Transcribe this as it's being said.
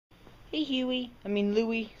Hey Huey,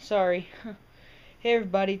 Louie, sorry. Hey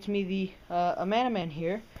everybody, it's me, the Man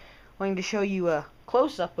here. Wanting to show you a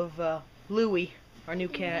close-up of Louie, our new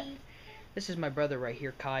cat. This is my brother right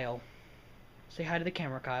here, Kyle. Say hi to the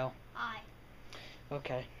camera, Kyle. Hi.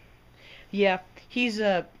 Okay. Yeah,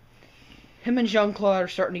 him and Jean-Claude are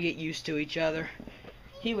starting to get used to each other.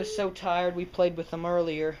 He was so tired, we played with him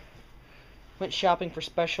earlier. Went shopping for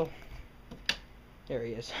there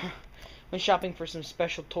he is. Went shopping for some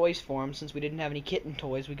special toys for him since we didn't have any kitten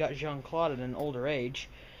toys. We got Jean-Claude at an older age.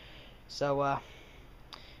 So,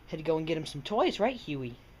 had to go and get him some toys, right,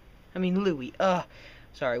 Huey? Louie.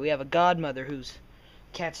 Sorry, we have a godmother whose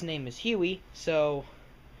cat's name is Huey, so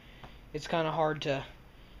it's kind of hard to...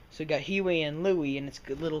 So we got Huey and Louie, and it's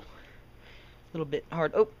a little bit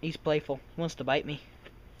hard. Oh, he's playful. He wants to bite me.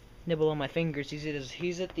 Nibble on my fingers.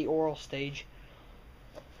 He's at the oral stage.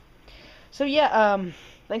 So yeah,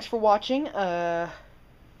 thanks for watching.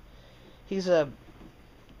 He's a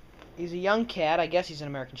young cat. I guess he's an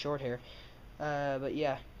American Shorthair. But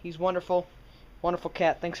yeah, he's wonderful. Wonderful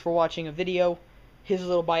cat. Thanks for watching a video. His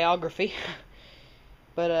little biography.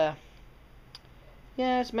 But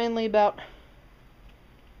yeah, it's mainly about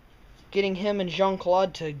getting him and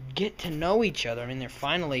Jean-Claude to get to know each other. They're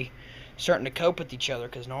finally starting to cope with each other,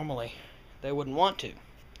 because normally they wouldn't want to.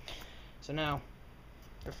 So now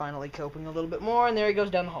they're finally coping a little bit more, and there he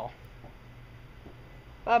goes down the hall.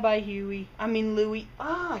 Bye-bye, Louie. It's Louie,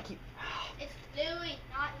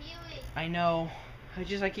 not Huey. I know.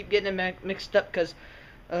 I keep getting them mixed up because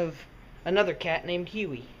of another cat named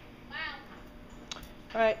Huey. Wow.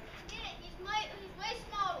 Alright. He's way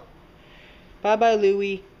small. Bye-bye,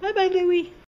 Louie. Bye-bye, Louie.